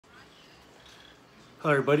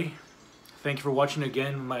Hello everybody, thank you for watching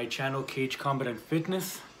again my channel Cage Combat and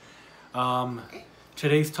Fitness.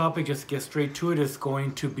 Today's topic, just get straight to it, is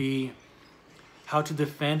going to be how to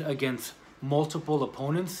defend against multiple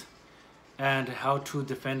opponents and how to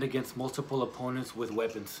defend against multiple opponents with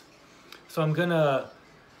weapons. So I'm gonna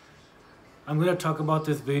talk about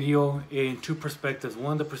this video in two perspectives.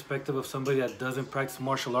 One, the perspective of somebody that doesn't practice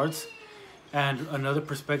martial arts, and another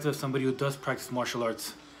perspective of somebody who does practice martial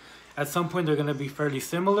arts. At some point they're going to be fairly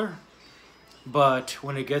similar, but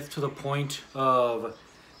when it gets to the point of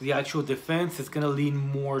the actual defense, it's going to lean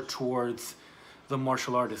more towards the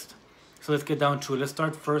martial artist. So let's get down to it. Let's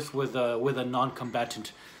start first with a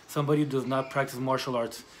non-combatant, somebody who does not practice martial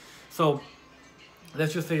arts. So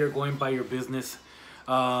let's just say you're going by your business.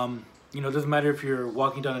 It doesn't matter if you're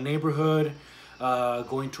walking down a neighborhood,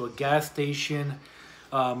 going to a gas station,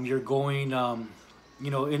 you're going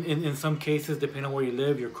in some cases, depending on where you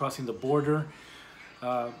live, you're crossing the border.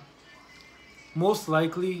 Most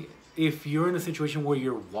likely, if you're in a situation where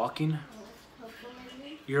you're walking,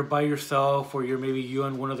 you're by yourself, or maybe you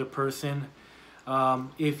and one other person,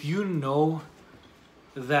 if you know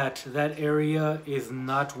that that area is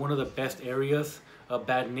not one of the best areas, a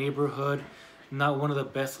bad neighborhood, not one of the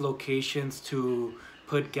best locations to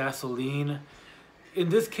put gasoline, in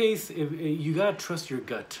this case, you gotta trust your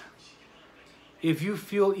gut. If you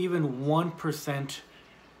feel even 1%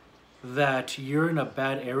 that you're in a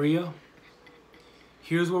bad area,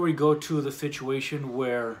 here's where we go to the situation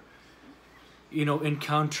where,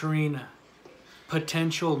 encountering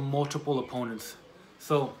potential multiple opponents.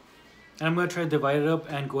 So, and I'm going to try to divide it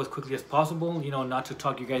up and go as quickly as possible, not to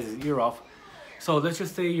talk you guys' ear off. So let's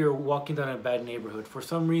just say you're walking down a bad neighborhood. For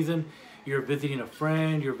some reason, you're visiting a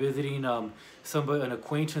friend, you're visiting somebody, an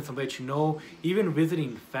acquaintance, somebody that you know, even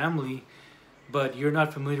visiting family, but you're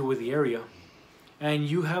not familiar with the area, and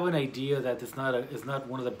you have an idea that it's not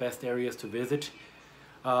one of the best areas to visit.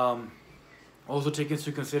 Also take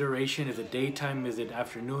into consideration, is it daytime, is it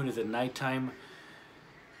afternoon, is it nighttime?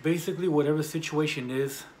 Basically, whatever the situation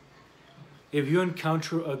is, if you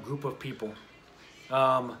encounter a group of people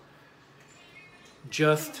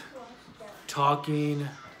just talking,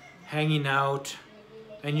 hanging out,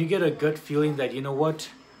 and you get a gut feeling that, you know what,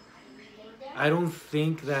 I don't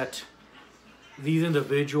think that these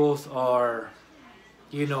individuals are,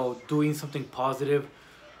 doing something positive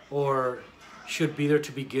or should be there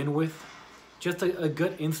to begin with. Just a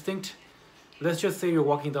gut instinct. Let's just say you're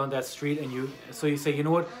walking down that street and you say, you know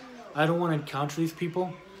what, I don't want to encounter these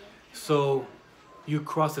people. So you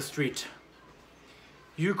cross the street.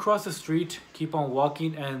 You cross the street, keep on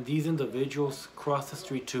walking, and these individuals cross the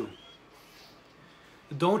street too.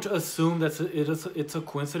 Don't assume that it's a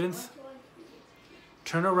coincidence.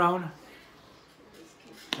 Turn around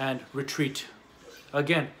and retreat.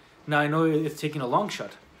 Again, now I know it's taking a long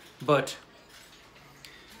shot, but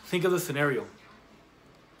think of the scenario.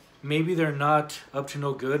 Maybe they're not up to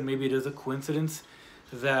no good. Maybe it is a coincidence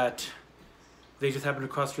that they just happen to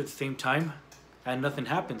cross the street at the same time and nothing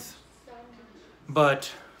happens.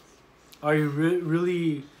 But are you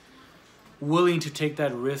really willing to take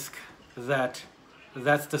that risk that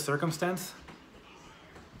that's the circumstance?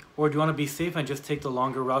 Or do you want to be safe and just take the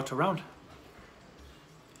longer route around?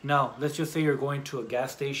 Now, let's just say you're going to a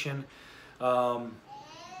gas station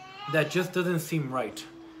that just doesn't seem right.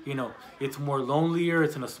 It's more lonelier,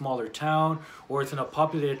 it's in a smaller town, or it's in a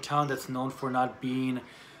populated town that's known for not being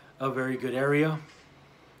a very good area.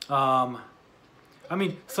 Right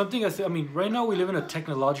now we live in a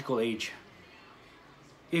technological age.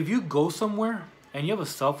 If you go somewhere and you have a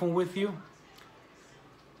cell phone with you,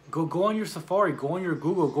 go on your Safari, go on your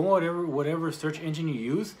Google, go on whatever search engine you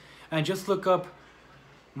use, and just look up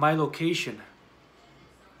my location.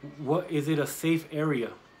 What is it, a safe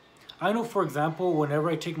area? I know, for example, whenever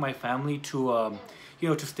I take my family to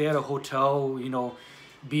to stay at a hotel,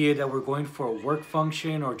 be it that we're going for a work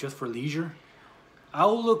function or just for leisure,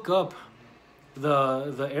 I'll look up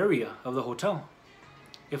the area of the hotel.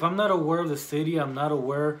 If I'm not aware of the city, I'm not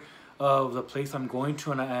aware of the place I'm going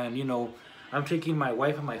to, and I'm taking my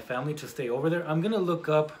wife and my family to stay over there, I'm gonna look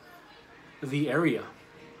up the area.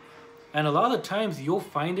 And a lot of the times you'll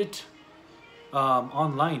find it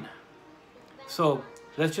online. So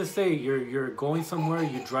let's just say you're going somewhere,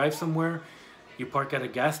 you drive somewhere, you park at a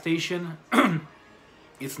gas station.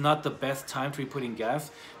 It's not the best time to be putting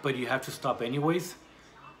gas, but you have to stop anyways.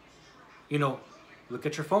 Look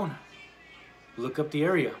at your phone. Look up the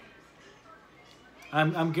area.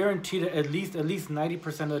 I'm guaranteed that at least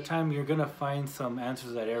 90% of the time you're gonna find some answers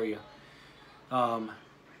to that area.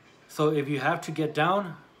 So if you have to get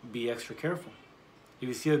down, be extra careful. If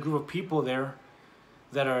you see a group of people there,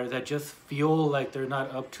 that just feel like they're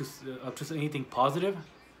not up to anything positive,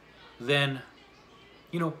 then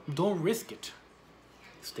don't risk it.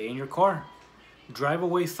 Stay in your car. Drive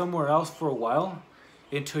away somewhere else for a while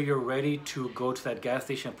until you're ready to go to that gas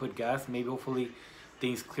station and put gas. Maybe hopefully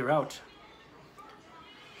things clear out.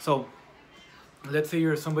 So let's say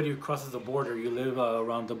you're somebody who crosses the border. You live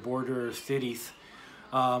around the border cities,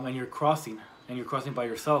 and you're crossing by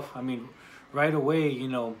yourself. I mean, right away,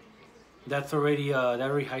 that's already that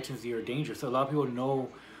already heightens your danger. So a lot of people know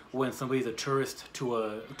when somebody's a tourist to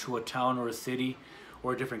a town or a city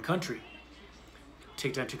or a different country.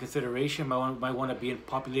 Take that into consideration. Might want to be in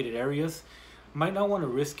populated areas. Might not want to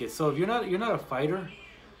risk it. So if you're not a fighter,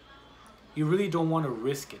 you really don't want to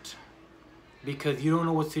risk it, because you don't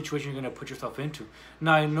know what situation you're going to put yourself into.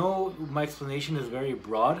 Now, I know my explanation is very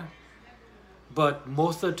broad, but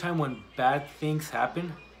most of the time when bad things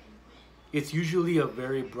happen, it's usually a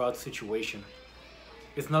very broad situation.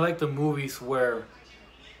 It's not like the movies where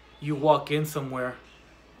you walk in somewhere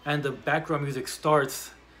and the background music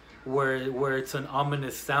starts where it's an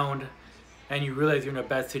ominous sound and you realize you're in a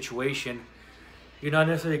bad situation. You're not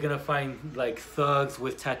necessarily going to find like thugs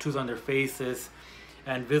with tattoos on their faces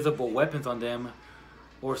and visible weapons on them,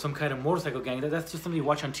 or some kind of motorcycle gang. That's just something you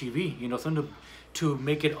watch on TV, something to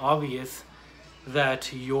make it obvious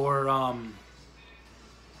that you're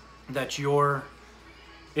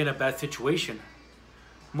in a bad situation.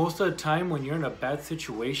 Most of the time when you're in a bad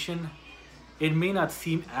situation, it may not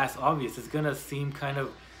seem as obvious. It's gonna seem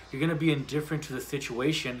you're gonna be indifferent to the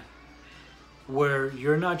situation, where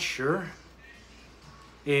you're not sure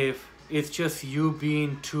if it's just you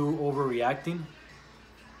being too overreacting.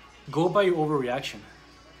 Go by your overreaction.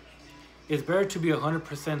 It's better to be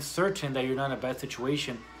 100% certain that you're not in a bad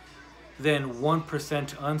situation than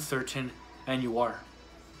 1% uncertain and you are.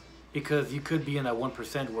 Because you could be in that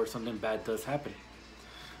 1% where something bad does happen.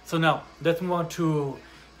 So now, let's move on to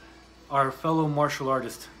our fellow martial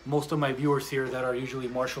artists. Most of my viewers here that are usually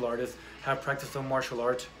martial artists have practiced some martial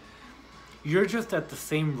art. You're just at the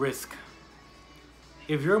same risk.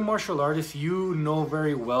 If you're a martial artist, you know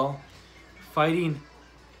very well fighting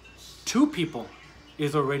two people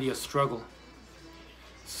is already a struggle.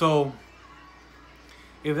 So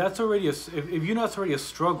if that's already if you know it's already a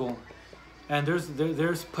struggle, and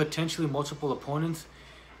there's potentially multiple opponents,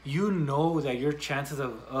 you know that your chances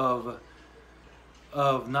of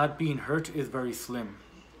not being hurt is very slim.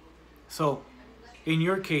 So in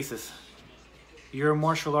your cases, you're a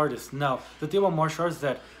martial artist. Now, the thing about martial arts is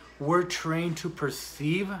that we're trained to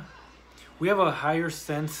perceive. We have a higher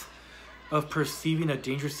sense of perceiving a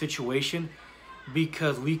dangerous situation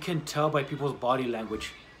because we can tell by people's body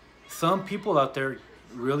language. Some people out there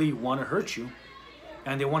really want to hurt you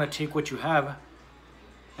and they want to take what you have.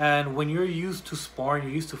 And when you're used to sparring,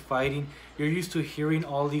 you're used to fighting, you're used to hearing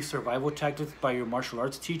all these survival tactics by your martial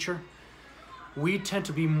arts teacher, we tend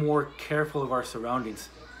to be more careful of our surroundings.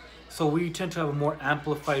 So we tend to have a more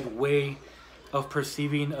amplified way of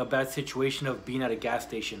perceiving a bad situation, of being at a gas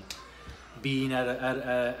station, being at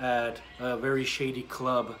a very shady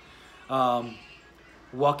club,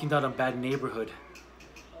 walking down a bad neighborhood,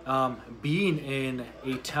 being in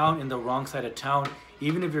a town, in the wrong side of town,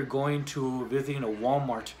 even if you're going to visiting a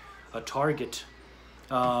Walmart, a Target.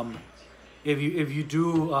 If you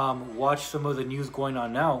do watch some of the news going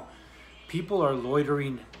on now, people are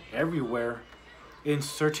loitering everywhere in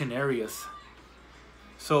certain areas.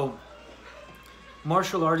 So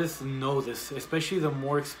martial artists know this, especially the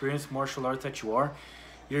more experienced martial arts that you are,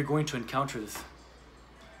 you're going to encounter this.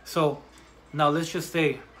 So now let's just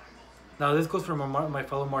say, now this goes for my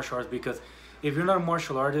fellow martial artists, because if you're not a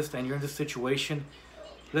martial artist and you're in this situation,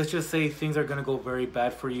 let's just say things are going to go very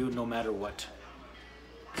bad for you no matter what.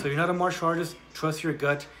 So you're not a martial artist, trust your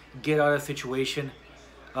gut, get out of the situation.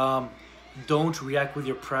 Don't react with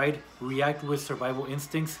your pride, react with survival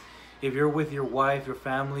instincts. If you're with your wife, your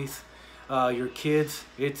families, your kids,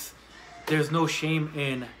 there's no shame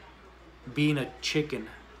in being a chicken.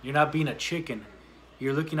 You're not being a chicken.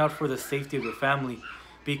 You're looking out for the safety of your family,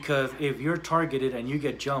 because if you're targeted and you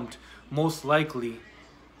get jumped, most likely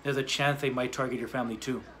there's a chance they might target your family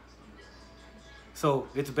too. So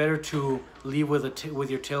it's better to leave with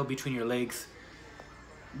your tail between your legs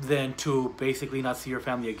than to basically not see your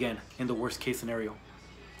family again in the worst case scenario.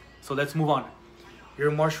 So let's move on. You're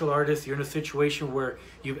a martial artist, you're in a situation where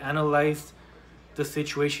you've analyzed the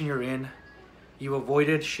situation you're in. You've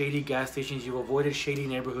avoided shady gas stations, you've avoided shady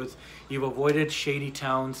neighborhoods, you've avoided shady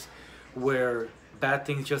towns where bad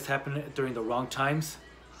things just happen during the wrong times.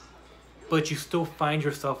 But you still find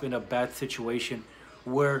yourself in a bad situation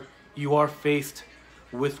where you are faced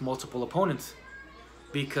with multiple opponents.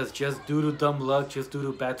 because just due to dumb luck, just due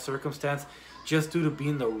to bad circumstance, just due to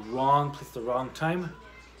being the wrong place, the wrong time,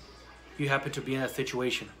 you happen to be in that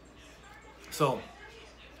situation. So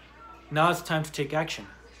now it's time to take action.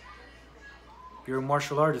 You're a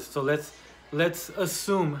martial artist, so let's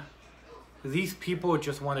assume these people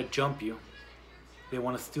just want to jump you. They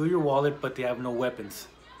want to steal your wallet, but they have no weapons.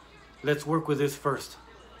 Let's work with this first.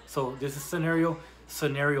 So this is scenario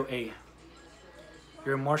A.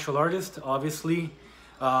 You're a martial artist, obviously.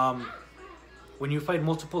 When you fight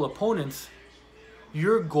multiple opponents,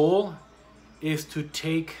 your goal is to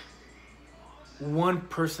take one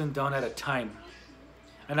person down at a time.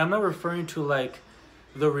 And I'm not referring to like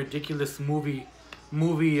the ridiculous movie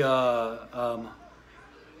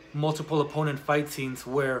multiple opponent fight scenes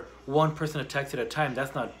where one person attacks at a time.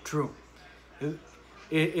 That's not true.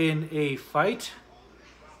 In a fight,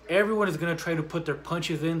 everyone is going to try to put their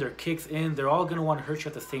punches in, their kicks in. They're all going to want to hurt you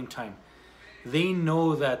at the same time. They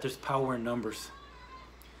know that there's power in numbers.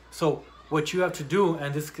 So what you have to do,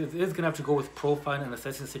 and this is going to have to go with profiling and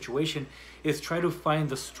assessing the situation, is try to find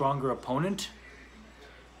the stronger opponent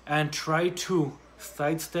and try to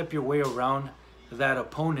sidestep your way around that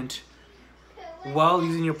opponent while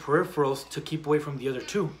using your peripherals to keep away from the other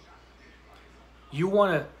two. You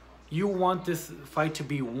want this fight to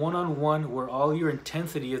be one-on-one, where all your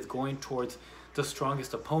intensity is going towards the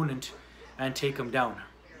strongest opponent and take them down.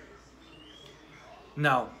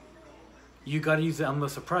 Now, you got to use the element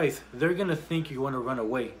of surprise. They're going to think you want to run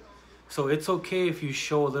away. So it's okay if you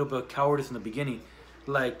show a little bit of cowardice in the beginning.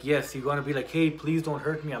 Like, yes, you're going to be like, hey, please don't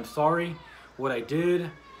hurt me. I'm sorry what I did.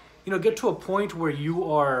 You know, get to a point where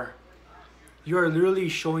you are literally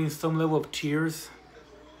showing some level of tears,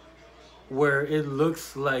 where it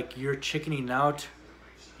looks like you're chickening out.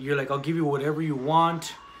 You're like, I'll give you whatever you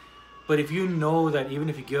want. But if you know that even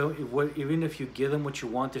if you give them what you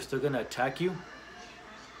want, they're still going to attack you,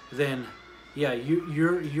 then yeah,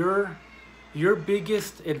 your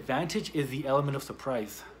biggest advantage is the element of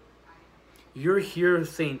surprise. You're here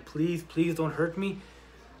saying, please don't hurt me.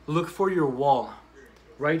 Look for your wall.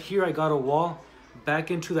 Right here, I got a wall.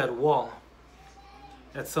 Back into that wall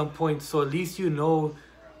at some point. So at least you know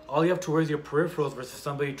all you have to worry is your peripherals versus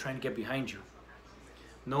somebody trying to get behind you.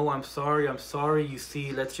 No, I'm sorry. You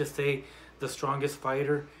see, let's just say the strongest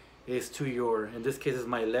fighter is to your, in this case is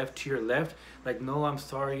my left, to your left. Like, no, I'm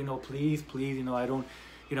sorry, you know, please, you know, I don't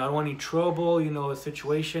want any trouble, you know, a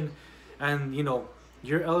situation. And, you know,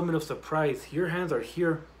 your element of surprise, your hands are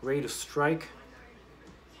here, ready to strike.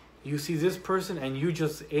 You see this person and you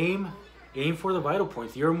just aim for the vital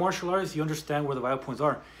points. You're a martial artist, you understand where the vital points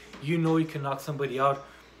are. You know you can knock somebody out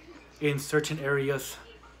in certain areas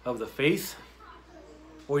of the face,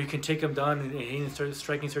 or you can take them down and start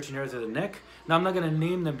striking certain areas of the neck. Now, I'm not going to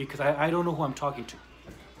name them because I don't know who I'm talking to.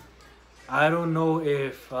 I don't know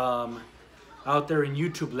if out there in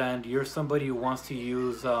YouTube land, you're somebody who wants to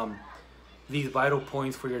use these vital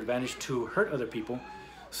points for your advantage to hurt other people.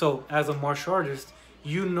 So as a martial artist,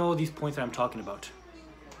 you know these points that I'm talking about.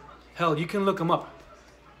 Hell, you can look them up.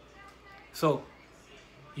 So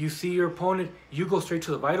you see your opponent, you go straight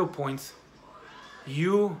to the vital points.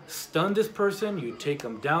 You stun this person, you take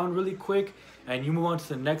them down really quick, and you move on to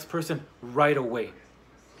the next person right away.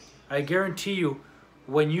 I guarantee you,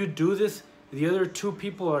 when you do this, the other two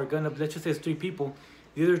people are gonna, let's just say it's 3 people,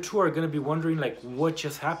 the other 2 are gonna be wondering like, what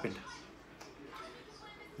just happened?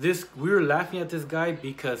 We were laughing at this guy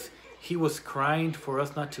because he was crying for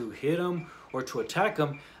us not to hit him or to attack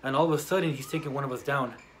him, and all of a sudden he's taking one of us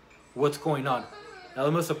down. What's going on?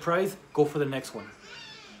 Element of surprise, go for the next one.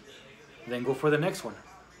 Then go for the next one.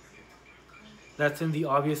 That's in the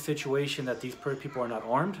obvious situation that these people are not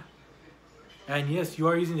armed. And yes, you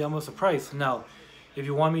are using the element of surprise. Now, if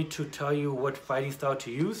you want me to tell you what fighting style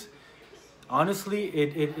to use, honestly,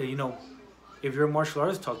 you know, if you're a martial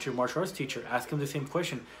artist, talk to your martial arts teacher. Ask him the same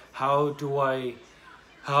question. How do I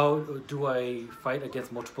fight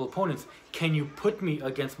against multiple opponents? Can you put me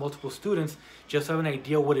against multiple students just to have an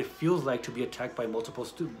idea what it feels like to be attacked by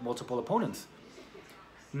multiple opponents?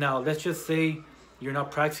 Now, let's just say you're not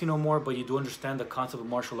practicing no more, but you do understand the concept of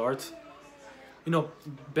martial arts. You know,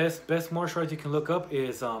 best martial arts you can look up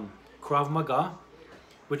is Krav Maga,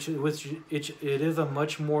 which it is a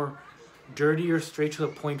much more dirtier, straight to the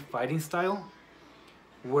point fighting style,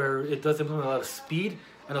 where it does implement a lot of speed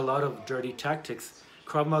and a lot of dirty tactics.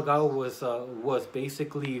 Krav Maga was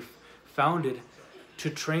basically founded to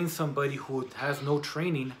train somebody who has no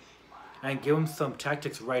training and give them some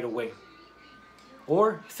tactics right away.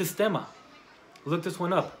 Or Sistema. Look this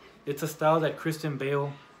one up. It's a style that Christian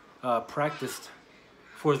Bale practiced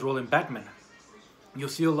for his role in Batman. You'll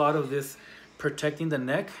see a lot of this protecting the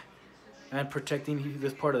neck and protecting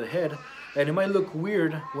this part of the head. And it might look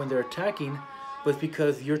weird when they're attacking, but it's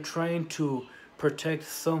because you're trying to protect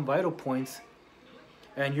some vital points,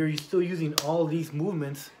 and you're still using all these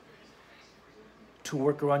movements to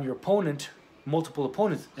work around your opponent, multiple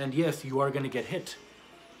opponents. And yes, you are going to get hit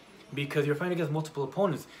because you're fighting against multiple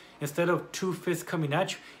opponents. Instead of two fists coming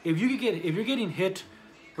at you, if you're getting hit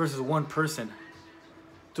versus one person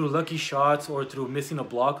through lucky shots or through missing a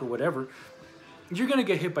block or whatever, you're going to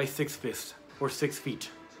get hit by 6 fists or 6 feet.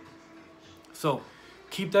 So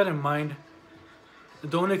keep that in mind.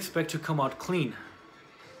 Don't expect to come out clean.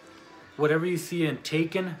 Whatever you see in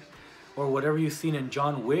Taken or whatever you've seen in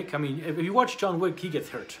John Wick, I mean, if you watch John Wick, he gets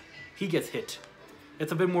hurt. He gets hit.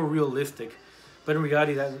 It's a bit more realistic. But in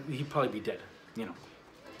reality, that he'd probably be dead, you know.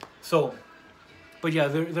 So, but yeah,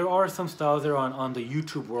 there are some styles there on the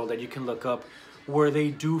YouTube world that you can look up where they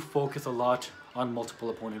do focus a lot on multiple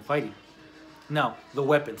opponent fighting. Now, the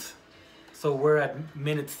weapons. So we're at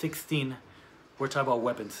minute 16. We're talking about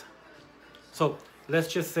weapons. So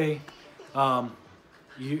let's just say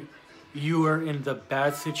you are in the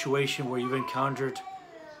bad situation where you've encountered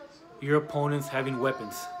your opponents having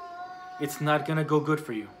weapons. It's not going to go good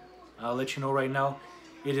for you. I'll let you know right now,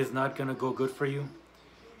 it is not going to go good for you.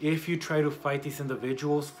 If you try to fight these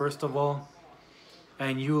individuals, first of all,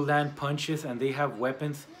 and you land punches and they have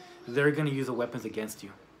weapons, they're going to use the weapons against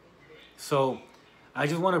you. So I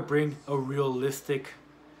just want to bring a realistic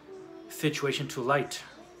situation to light.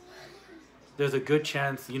 There's a good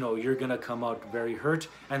chance, you know, you're going to come out very hurt,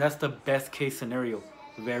 and that's the best case scenario,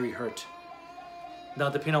 very hurt. Now,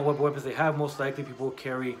 depending on what weapons they have, most likely people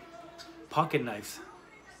carry pocket knives.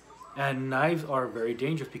 And knives are very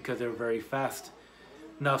dangerous because they're very fast.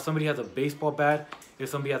 Now, if somebody has a baseball bat, if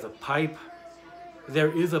somebody has a pipe,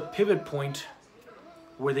 there is a pivot point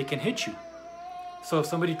where they can hit you. So if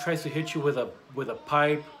somebody tries to hit you with a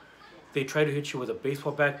pipe, they try to hit you with a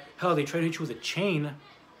baseball bat, hell, they try to hit you with a chain,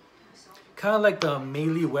 kind of like the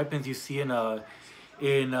melee weapons you see in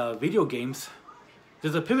video games,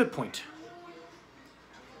 there's a pivot point.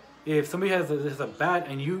 If somebody has a bat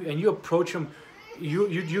and you approach them,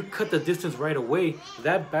 you cut the distance right away,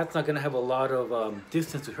 that bat's not going to have a lot of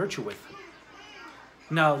distance to hurt you with.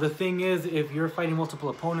 Now, the thing is, if you're fighting multiple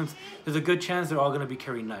opponents, there's a good chance they're all going to be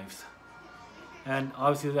carrying knives. And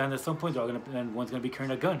obviously, and at some point, and one's going to be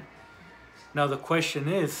carrying a gun. Now, the question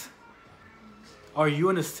is, are you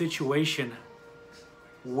in a situation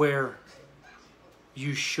where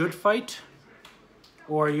you should fight?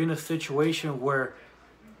 Or are you in a situation where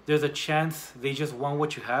there's a chance they just want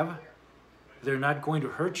what you have? They're not going to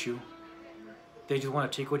hurt you. They just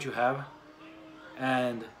want to take what you have.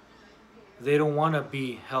 And they don't want to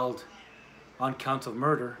be held on counts of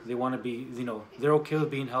murder. They want to be, you know, they're okay with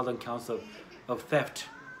being held on counts of theft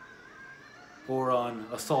or on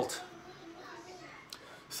assault.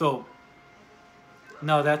 So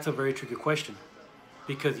now that's a very tricky question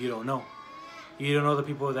because you don't know. You don't know the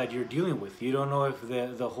people that you're dealing with. You don't know if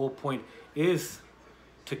the whole point is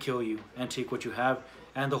to kill you and take what you have,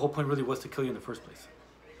 and the whole point really was to kill you in the first place.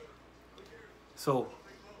 So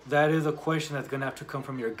that is a question that's going to have to come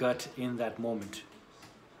from your gut in that moment.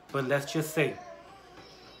 But let's just say,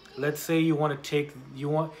 let's say you want to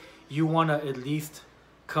at least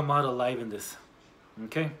come out alive in this.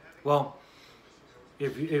 Okay? Well,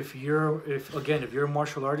 if you're a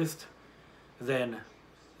martial artist, then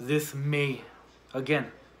this may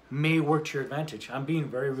work to your advantage. I'm being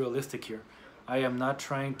very realistic here. I am not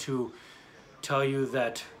trying to tell you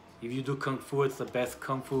that if you do kung fu, it's the best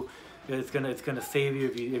kung fu. It's gonna save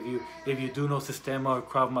you if you do know Sistema or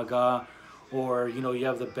Krav Maga, or you know you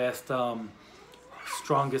have the best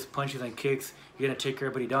strongest punches and kicks. You're gonna take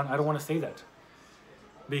everybody down. I don't want to say that,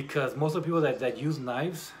 because most of the people that use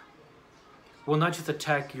knives will not just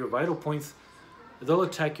attack your vital points. They'll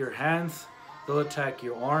attack your hands. They'll attack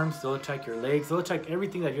your arms. They'll attack your legs. They'll attack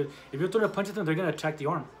everything that you. If you're throwing a punch at them, they're gonna attack the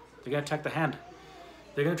arm. They're gonna attack the hand.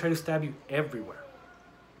 They're gonna try to stab you everywhere.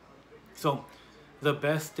 So the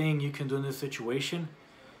best thing you can do in this situation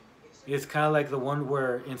is kind of like the one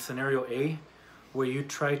where in scenario A, where you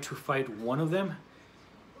try to fight one of them,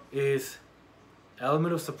 is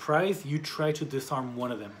element of surprise. You try to disarm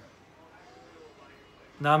one of them.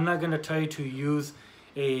 Now, I'm not going to tell you to use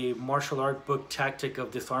a martial art book tactic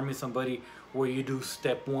of disarming somebody where you do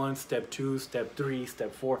step 1, step 2, step 3,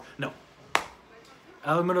 step 4. No.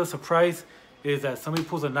 Element of surprise is that somebody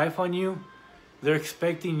pulls a knife on you. They're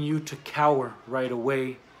expecting you to cower right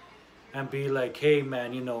away and be like, hey,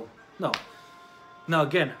 man, you know, no. Now,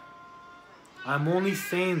 again, I'm only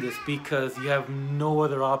saying this because you have no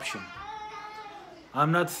other option.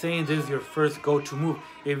 I'm not saying this is your first go-to move.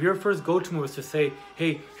 If your first go-to move is to say,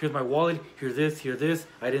 hey, here's my wallet, here's this,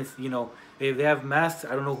 I didn't, you know, if they have masks,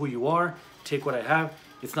 I don't know who you are, take what I have.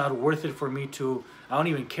 It's not worth it for me to, I don't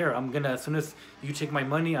even care. I'm gonna, as soon as you take my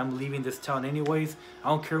money, I'm leaving this town anyways. I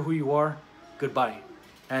don't care who you are, goodbye.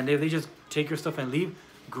 And if they just take your stuff and leave,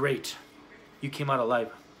 great. You came out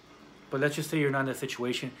alive. But let's just say you're not in a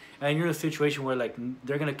situation, and you're in a situation where like,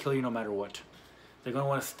 they're gonna kill you no matter what. They're gonna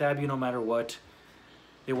wanna stab you no matter what.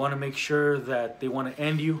 They want to make sure that they want to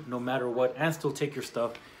end you no matter what and still take your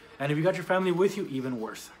stuff. And if you got your family with you, even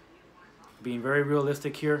worse. Being very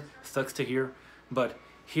realistic here, sucks to hear, but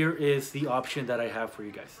here is the option that I have for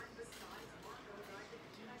you guys.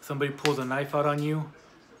 Somebody pulls a knife out on you.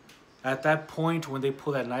 At that point, when they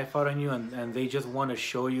pull that knife out on you and they just want to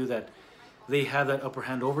show you that they have that upper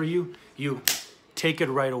hand over you, you take it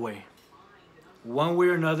right away. One way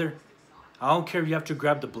or another, I don't care if you have to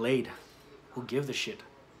grab the blade. Who gives a shit?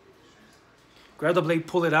 Grab the blade,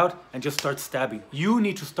 pull it out, and just start stabbing. You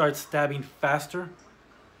need to start stabbing faster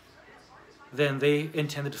than they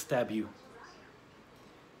intended to stab you.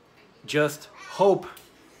 Just hope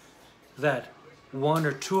that one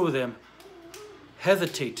or two of them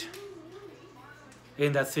hesitate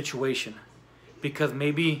in that situation, because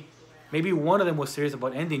maybe one of them was serious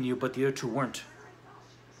about ending you, but the other two weren't.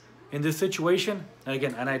 In this situation, and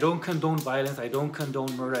again, and I don't condone violence, I don't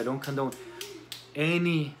condone murder, I don't condone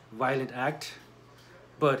any violent act,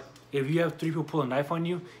 but if you have 3 people pull a knife on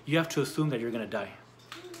you, you have to assume that you're gonna die.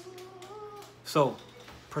 So,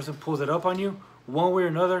 person pulls it up on you, one way or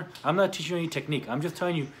another. I'm not teaching you any technique. I'm just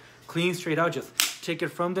telling you, clean, straight out, just take it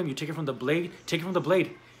from them. You take it from the blade, take it from the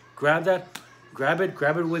blade. Grab that, grab it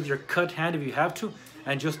with your cut hand if you have to,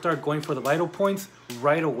 and just start going for the vital points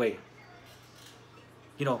right away.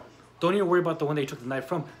 You know, don't even worry about the one that you took the knife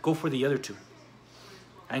from. Go for the other 2.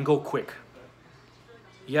 And go quick.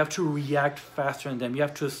 You have to react faster than them. You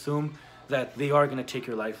have to assume that they are going to take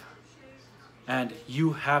your life. And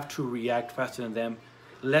you have to react faster than them.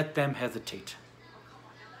 Let them hesitate.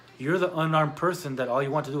 You're the unarmed person that all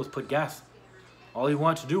you want to do is put gas. All you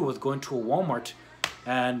want to do was go into a Walmart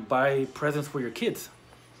and buy presents for your kids.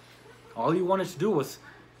 All you wanted to do was,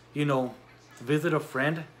 you know, visit a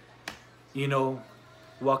friend, you know,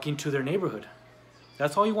 walk into their neighborhood.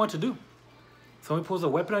 That's all you want to do. Somebody pulls a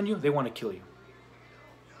weapon on you, they want to kill you.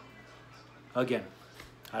 Again,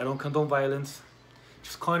 I don't condone violence.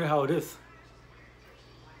 Just calling it how it is.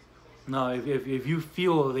 Now, if you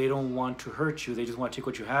feel they don't want to hurt you, they just want to take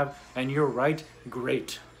what you have, and you're right,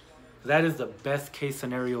 great. That is the best case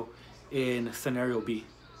scenario in scenario B.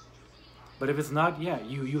 But if it's not, yeah,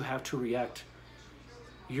 you have to react.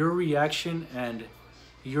 Your reaction and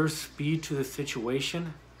your speed to the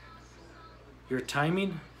situation, your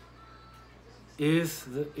timing, is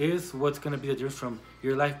what's going to be the difference from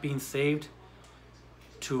your life being saved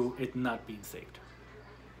to it not being saved.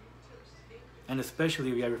 And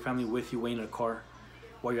especially if you have your family with you waiting in a car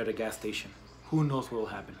while you're at a gas station. Who knows what will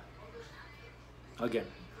happen? Again.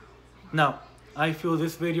 Now, I feel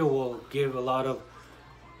this video will give a lot of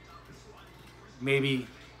maybe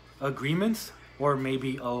agreements or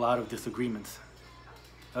maybe a lot of disagreements.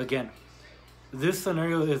 Again, this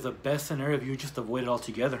scenario is the best scenario if you just avoid it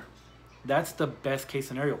altogether. That's the best case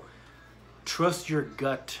scenario. Trust your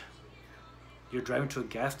gut. You're driving to a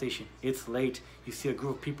gas station. It's late. You see a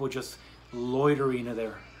group of people just loitering in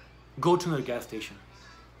there. Go to another gas station.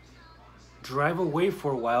 Drive away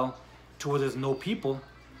for a while to where there's no people.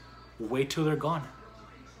 Wait till they're gone.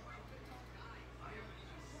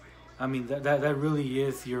 I mean, that really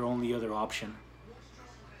is your only other option.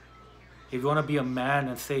 If you want to be a man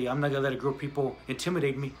and say, I'm not going to let a group of people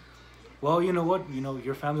intimidate me, well, you know what? You know,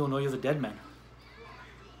 your family will know you're the dead man.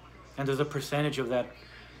 And there's a percentage of that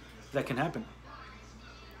can happen.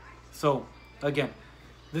 So, again,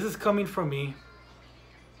 this is coming from me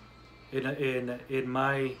in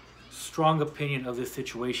my strong opinion of this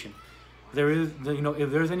situation. There is, you know, if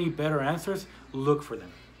there's any better answers, look for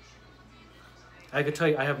them. I could tell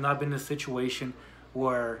you, I have not been in a situation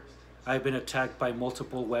where I've been attacked by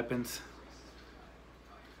multiple weapons,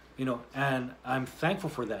 you know, and I'm thankful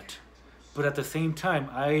for that. But at the same time,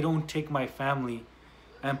 I don't take my family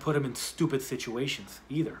and put them in stupid situations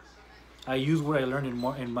either. I use what I learned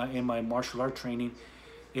in my martial art training,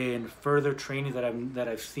 in further training that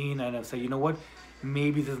I've seen, and I've said, you know what,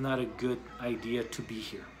 maybe this is not a good idea to be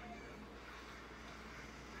here.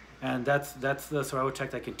 And that's the survival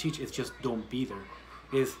tactic I can teach. Is just don't be there.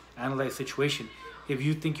 Is analyze the situation. If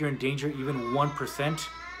you think you're in danger, even 1%,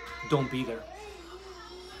 don't be there.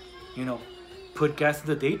 You know, put gas in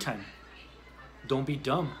the daytime. Don't be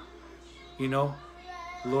dumb. You know,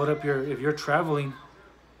 Load up if you're traveling,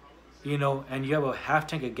 you know, and you have a half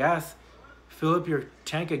tank of gas, fill up your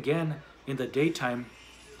tank again in the daytime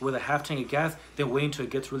with a half tank of gas, then wait until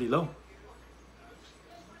it gets really low.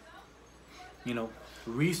 You know,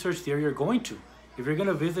 research the area you're going to. If you're going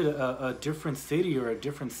to visit a different city or a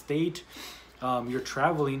different state, you're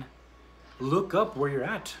traveling, look up where you're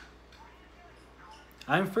at.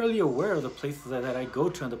 I'm fairly aware of the places that I go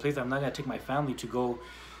to and the places I'm not going to take my family to go.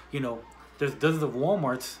 You know, there's dozens of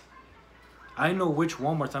Walmarts. I know which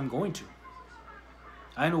Walmarts I'm going to.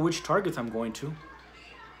 I know which Targets I'm going to.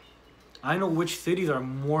 I know which cities are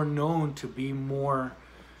more known to be more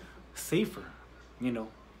safer, you know.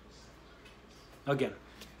 Again,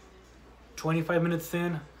 25 minutes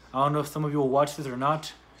in, I don't know if some of you will watch this or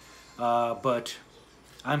not, but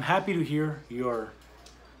I'm happy to hear your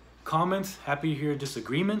comments, happy to hear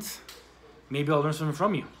disagreements. Maybe I'll learn something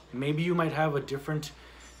from you. Maybe you might have a different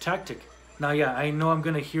tactic. Now, yeah, I know I'm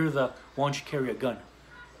going to hear the, why don't you carry a gun?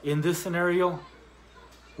 In this scenario,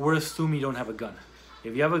 we're assuming you don't have a gun.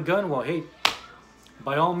 If you have a gun, well, hey,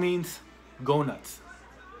 by all means, go nuts.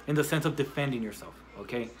 In the sense of defending yourself,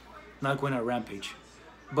 okay? Not going on a rampage.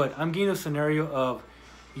 But I'm getting a scenario of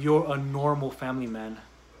you're a normal family man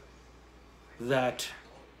that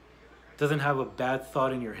doesn't have a bad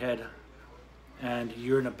thought in your head and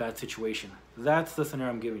you're in a bad situation. That's the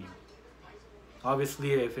scenario I'm giving you.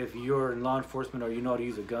 Obviously, if you're in law enforcement or you know how to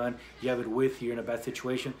use a gun, you have it with you, you're in a bad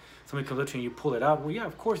situation, somebody comes up to you and you pull it out, well, yeah,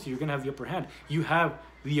 of course, you're going to have the upper hand. You have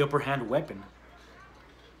the upper hand weapon.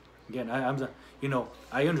 Again,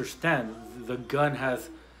 I understand the gun has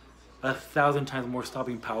 1,000 times more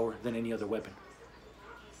stopping power than any other weapon.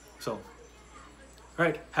 So, all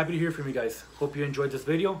right, happy to hear from you guys. Hope you enjoyed this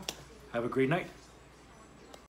video. Have a great night.